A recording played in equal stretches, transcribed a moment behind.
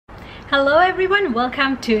Hello everyone,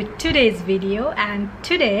 welcome to today's video, and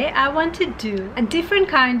today I want to do a different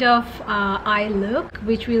kind of eye look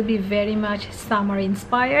which will be very much summer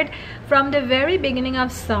inspired. From the very beginning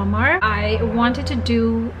of summer I wanted to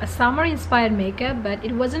do a summer inspired makeup, but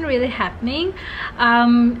it wasn't really happening,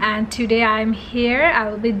 and today I'm here. I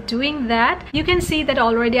will be doing that. You can see that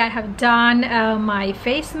already I have done my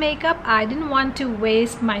face makeup. I didn't want to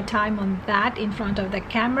waste my time on that in front of the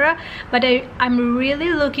camera, but I'm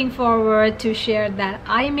really looking forward to share that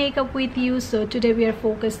eye makeup with you. So today we are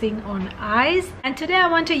focusing on eyes, and today I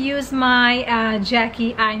want to use my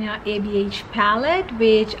Jackie Aina ABH palette,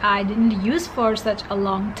 which I didn't use for such a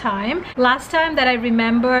long time. Last time that I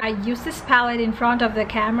remember, I used this palette in front of the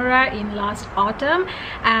camera in last autumn,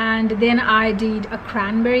 and then I did a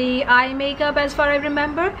cranberry eye makeup as far as I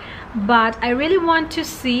remember. But I really want to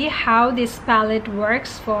see how this palette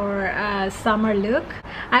works for a summer look.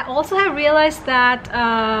 I also have realized that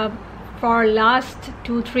for last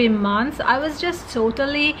 2-3 months I was just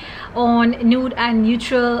totally on nude and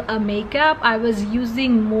neutral makeup. I was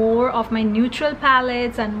using more of my neutral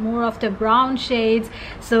palettes and more of the brown shades.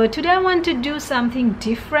 So today I want to do something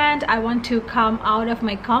different. I want to come out of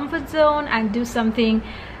my comfort zone and do something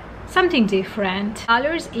different.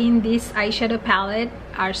 Colors in this eyeshadow palette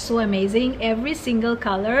are so amazing. Every single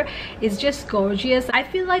color is just gorgeous. I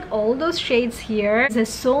feel like all those shades here is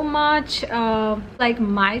so much like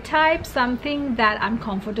my type, something that I'm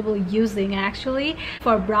comfortable using. Actually,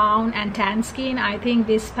 for brown and tan skin, I think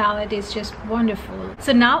this palette is just wonderful.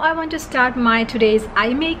 So now I want to start my today's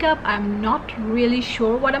eye makeup. I'm not really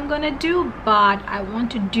sure what I'm gonna do, but I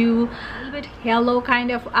want to do a little bit yellow kind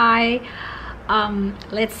of eye.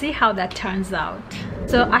 Let's see how that turns out.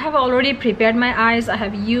 So I have already prepared my eyes. I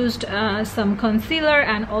have used some concealer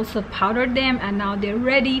and also powdered them, and now they're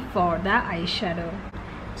ready for the eyeshadow.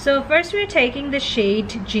 So first we're taking the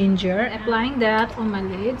shade Ginger, applying that on my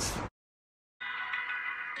lids.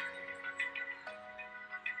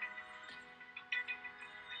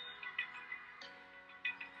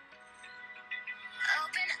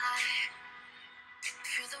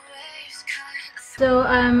 So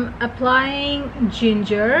I'm applying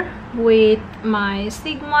Ginger with my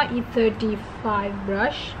Sigma E35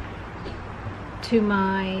 brush to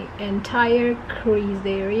my entire crease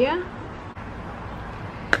area.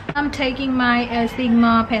 I'm taking my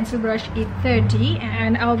Sigma pencil brush E30,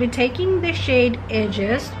 and I'll be taking the shade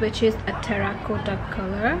Edges, which is a terracotta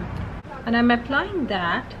color, and I'm applying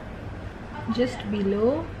that just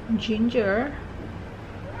below Ginger.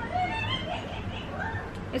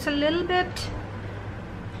 It's a little bit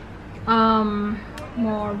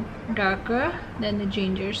more darker than the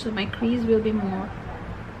Ginger, so my crease will be more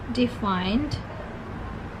defined.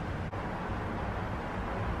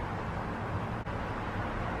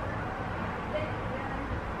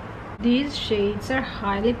 These shades are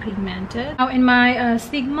highly pigmented. Now in my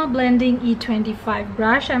Sigma blending E25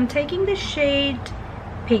 brush, I'm taking the shade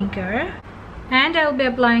Pinker, and I'll be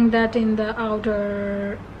applying that in the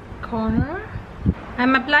outer corner.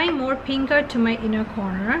 I'm applying more Pinker to my inner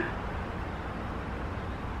corner.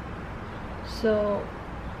 So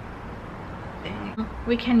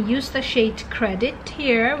we can use the shade Credit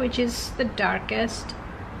here, which is the darkest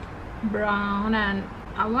brown, and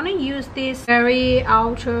I want to use this very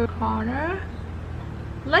outer corner.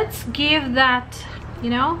 Let's give that,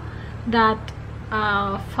 you know, that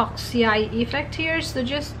foxy eye effect here. So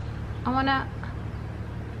just I want to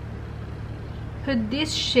put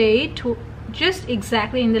this shade to just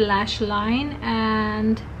exactly in the lash line,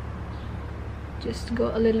 and just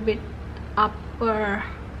go a little bit upper.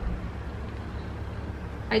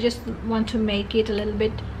 I just want to make it a little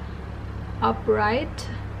bit upright,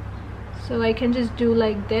 so I can just do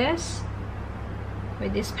like this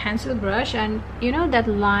with this pencil brush, and you know that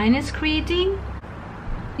line is creating.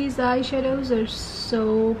 These eyeshadows are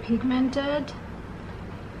so pigmented,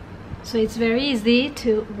 so it's very easy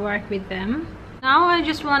to work with them. Now I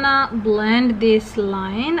just wanna blend this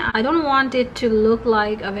line. I don't want it to look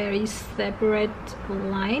like a very separate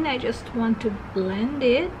line. I just want to blend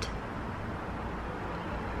it.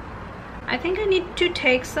 I think I need to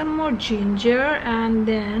take some more Ginger and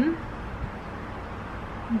then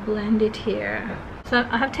blend it here. So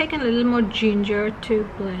I have taken a little more Ginger to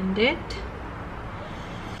blend it.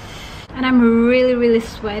 And I'm really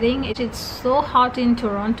sweating. It's so hot in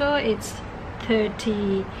Toronto. It's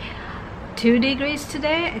 32 degrees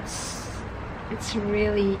today. It's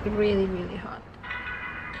really hot.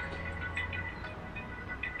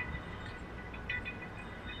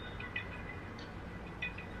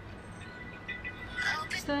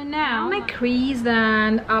 So now my crease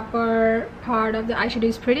and upper part of the eyeshadow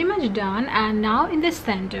is pretty much done, and now in the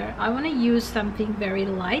center I want to use something very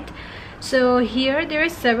light. So here there are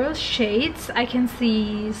several shades. I can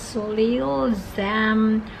see Soleil,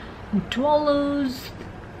 Zam, Dwellers,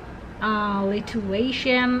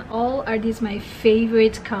 Lituation. All are these my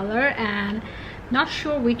favorite color, and not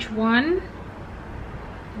sure which one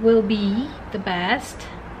will be the best.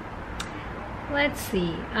 Let's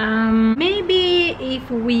see. Maybe if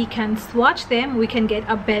we can swatch them, we can get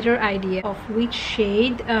a better idea of which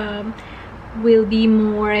shade will be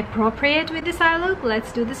more appropriate with this eye look.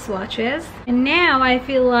 Let's do the swatches. And now I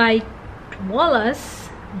feel like Dwellers.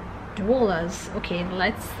 Okay,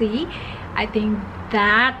 let's see. I think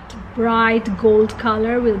that bright gold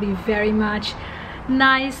color will be very much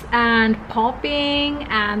nice and popping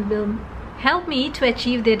and will help me to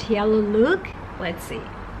achieve that yellow look. Let's see.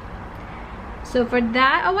 So for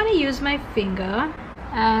that, I want to use my finger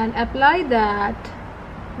and apply that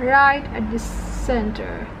right at the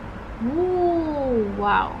center. Ooh,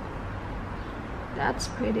 wow, that's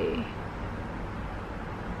pretty.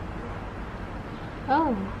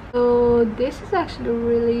 Oh, so this is actually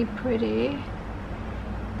really pretty.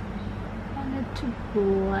 I need to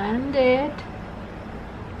blend it.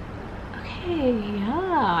 Okay,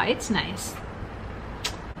 yeah, it's nice.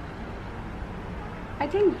 I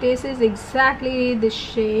think this is exactly the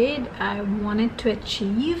shade I wanted to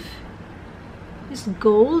achieve. It's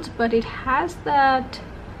gold, but it has that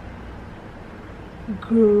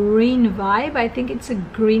green vibe. I think it's a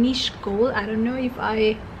greenish gold. I don't know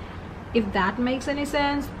if that makes any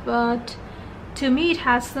sense, but to me it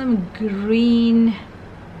has some green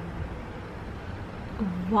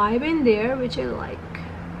vibe in there, which I like.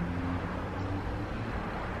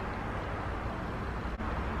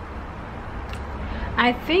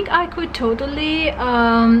 I think I could totally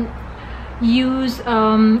use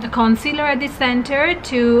a concealer at the center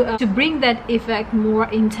to bring that effect more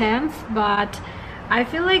intense, but I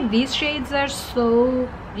feel like these shades are so,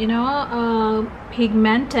 you know,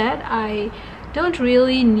 pigmented. I don't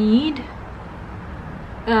really need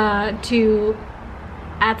to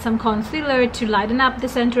add some concealer to lighten up the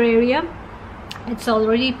center area. It's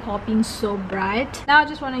already popping so bright. Now I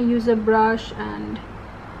just want to use a brush and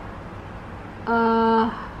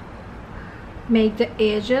make the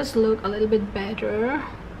edges look a little bit better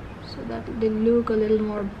so that they look a little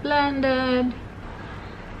more blended.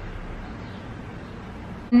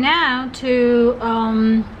 Now to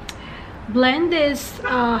blend these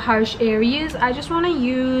harsh areas, I just want to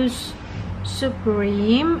use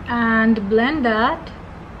Supreme and blend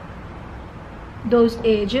those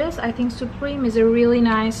edges. I think Supreme is a really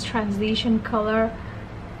nice transition color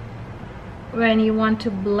when you want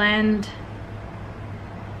to blend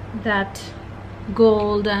that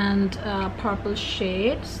gold and purple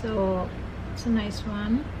shade, so it's a nice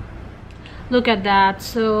one. Look at that.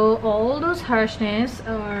 So all those harshness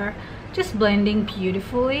are just blending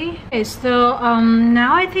beautifully. Okay, so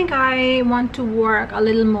now I think I want to work a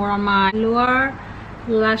little more on my lower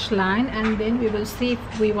lash line, and then we will see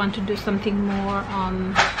if we want to do something more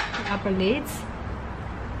on the upper lids.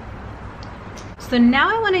 So now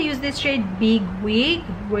I want to use this shade Big Wig.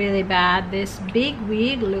 Really bad. This Big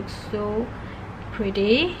Wig looks so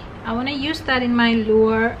pretty. I want to use that in my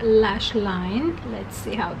lower lash line. Let's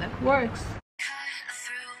see how that works.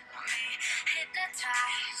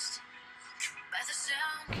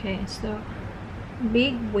 Okay, so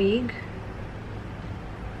Big Wig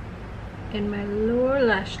in my lower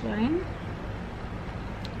lash line.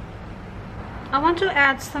 I want to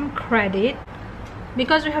add some credit.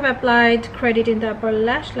 Because we have applied credit in the upper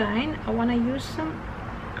lash line, I want to use some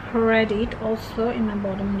credit also in my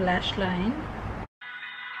bottom lash line.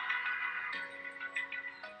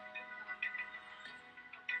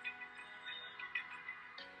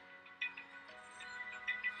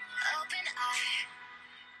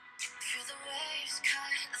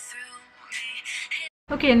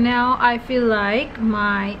 Okay, now I feel like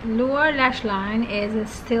my lower lash line is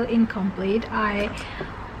still incomplete. I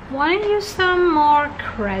want to use some more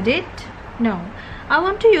credit. No, I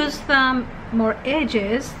want to use some more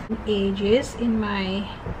edges in my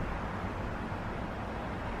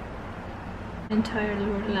entire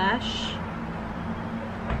lower lash.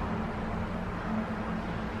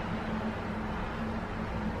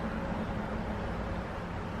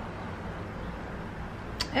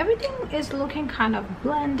 Everything is looking kind of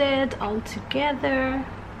blended all together.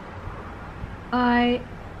 I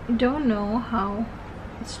don't know how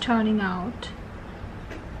it's turning out.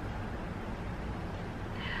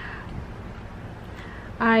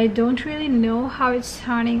 I don't really know how it's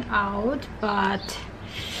turning out, but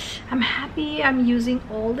I'm happy I'm using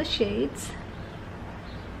all the shades.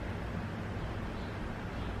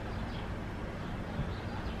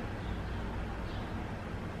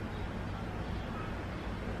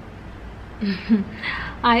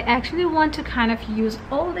 I actually want to kind of use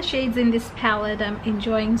all the shades in this palette. I'm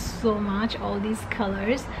enjoying so much all these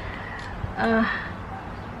colors.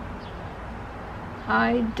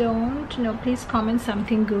 I don't know, please comment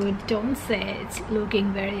something good. Don't say it's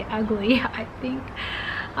looking very ugly. I think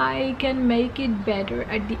I can make it better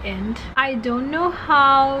at the end. I don't know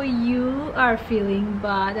how you are feeling,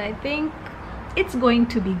 but I think it's going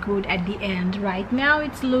to be good at the end. Right now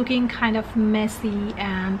it's looking kind of messy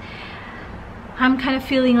and I'm kind of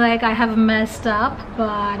feeling like I have messed up,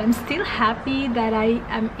 but I'm still happy that I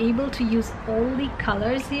am able to use all the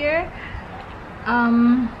colors here.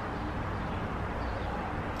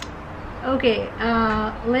 Okay,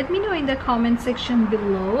 let me know in the comment section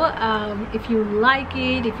below if you like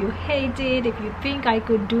it, if you hate it, if you think I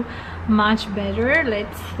could do much better.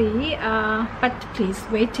 Let's see, but please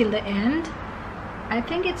wait till the end. I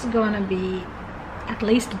think it's gonna be at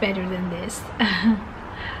least better than this.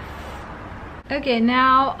 Okay,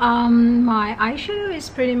 now my eyeshadow is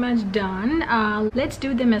pretty much done. Let's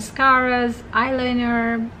do the mascaras,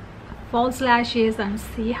 eyeliner, false lashes, and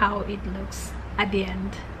see how it looks at the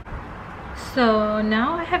end. So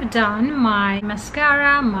now I have done my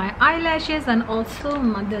mascara, my eyelashes, and also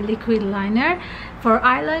the liquid liner. For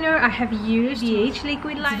eyeliner, I have used ABH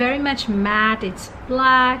liquid liner. It's very much matte, it's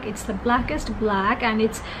black, it's the blackest black, and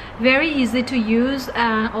it's very easy to use.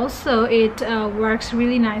 Also it works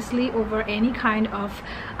really nicely over any kind of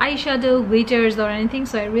eyeshadow, glitters, or anything.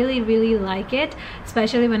 So I really like it,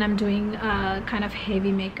 especially when I'm doing kind of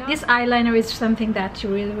heavy makeup. This eyeliner is something that you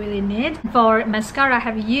really need. For mascara, I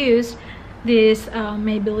have used this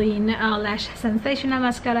Maybelline Lash Sensational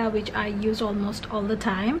Mascara, which I use almost all the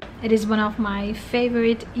time. It is one of my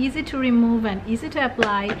favorite, easy to remove and easy to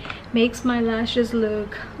apply, makes my lashes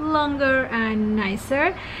look longer and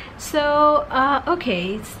nicer. So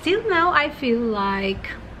okay, still now I feel like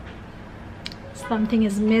something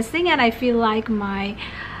is missing, and I feel like my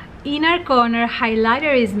inner corner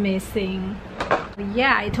highlighter is missing.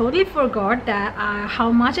 Yeah, I totally forgot that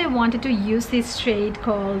how much I wanted to use this shade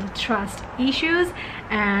called Trust Issues,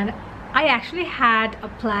 and I actually had a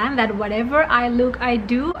plan that whatever eye look I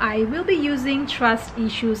do, I will be using Trust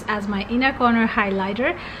Issues as my inner corner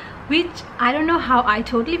highlighter, which I don't know how I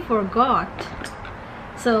totally forgot.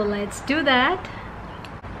 So let's do that.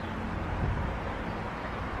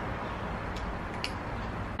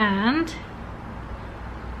 And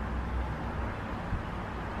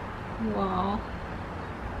wow,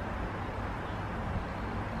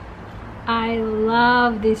 I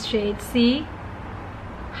love this shade. See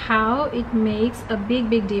how it makes a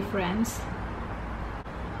big difference.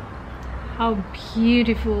 How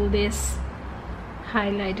beautiful this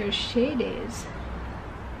highlighter shade is.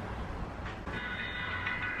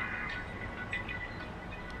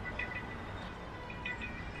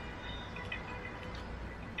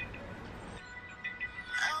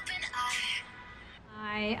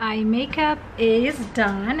 Eye makeup is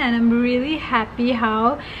done, and I'm really happy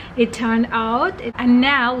how it turned out. And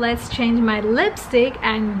now let's change my lipstick,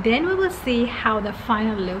 and then we will see how the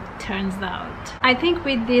final look turns out. I think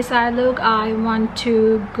with this eye look I want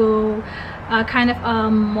to go kind of a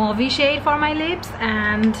mauvey shade for my lips,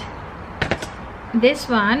 and this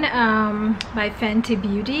one by Fenty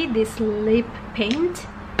Beauty, this lip paint,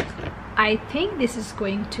 I think this is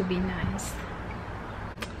going to be nice.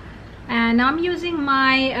 And I'm using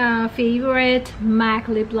my favorite MAC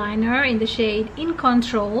lip liner in the shade In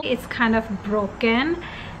Control. It's kind of broken,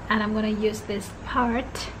 and I'm gonna use this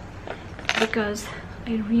part because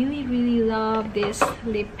I really love this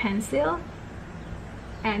lip pencil,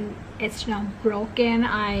 and it's now broken.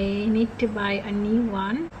 I need to buy a new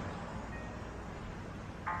one.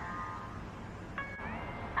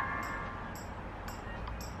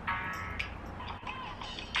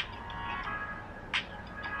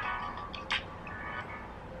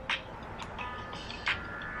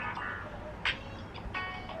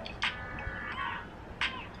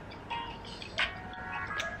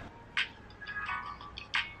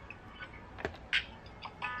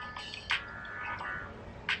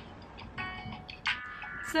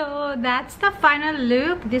 So that's the final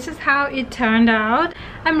look. This is how it turned out.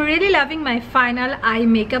 I'm really loving my final eye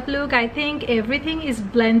makeup look. I think everything is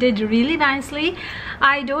blended really nicely.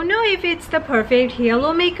 I don't know if it's the perfect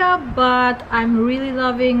halo makeup, but I'm really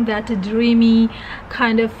loving that dreamy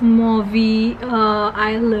kind of mauvey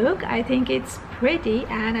eye look. I think it's pretty,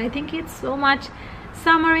 and I think it's so much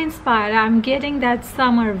summer inspired. I'm getting that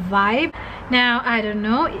summer vibe. Now I don't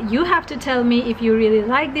know, you have to tell me if you really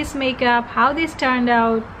like this makeup, how this turned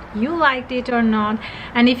out, you liked it or not.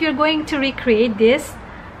 And if you're going to recreate this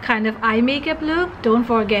kind of eye makeup look, don't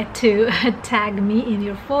forget to tag me in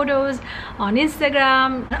your photos on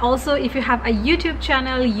Instagram. Also, if you have a YouTube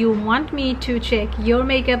channel, you want me to check your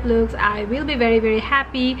makeup looks, I will be very, very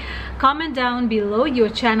happy. Comment down below your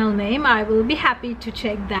channel name, I will be happy to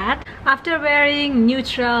check that. After wearing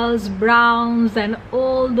neutrals, browns, and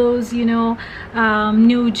all those, you know,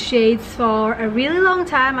 nude shades for a really long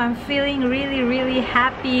time, I'm feeling really, really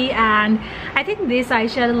happy. And I think this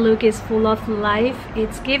eyeshadow look is full of life.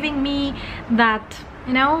 It's giving me that,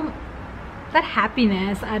 you know, that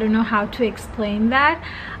happiness. I don't know how to explain that.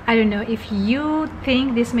 I don't know if you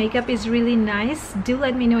think this makeup is really nice. Do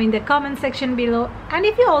let me know in the comment section below. And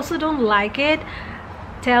if you also don't like it,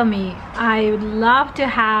 tell me. I would love to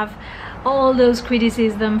have all those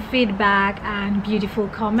criticism, feedback, and beautiful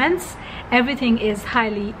comments. Everything is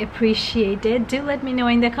highly appreciated. Do let me know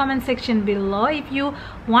in the comment section below if you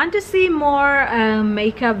want to see more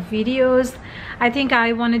makeup videos. I think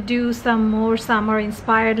I want to do some more summer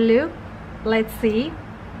inspired look. Let's see.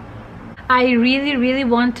 I really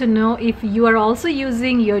want to know if you are also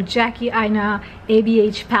using your Jackie Aina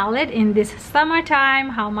ABH palette in this summertime,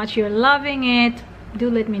 how much you're loving it. Do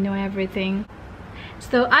let me know everything.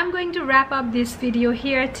 So I'm going to wrap up this video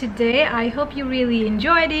here today. I hope you really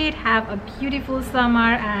enjoyed it. Have a beautiful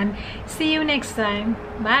summer and see you next time.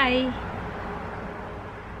 Bye.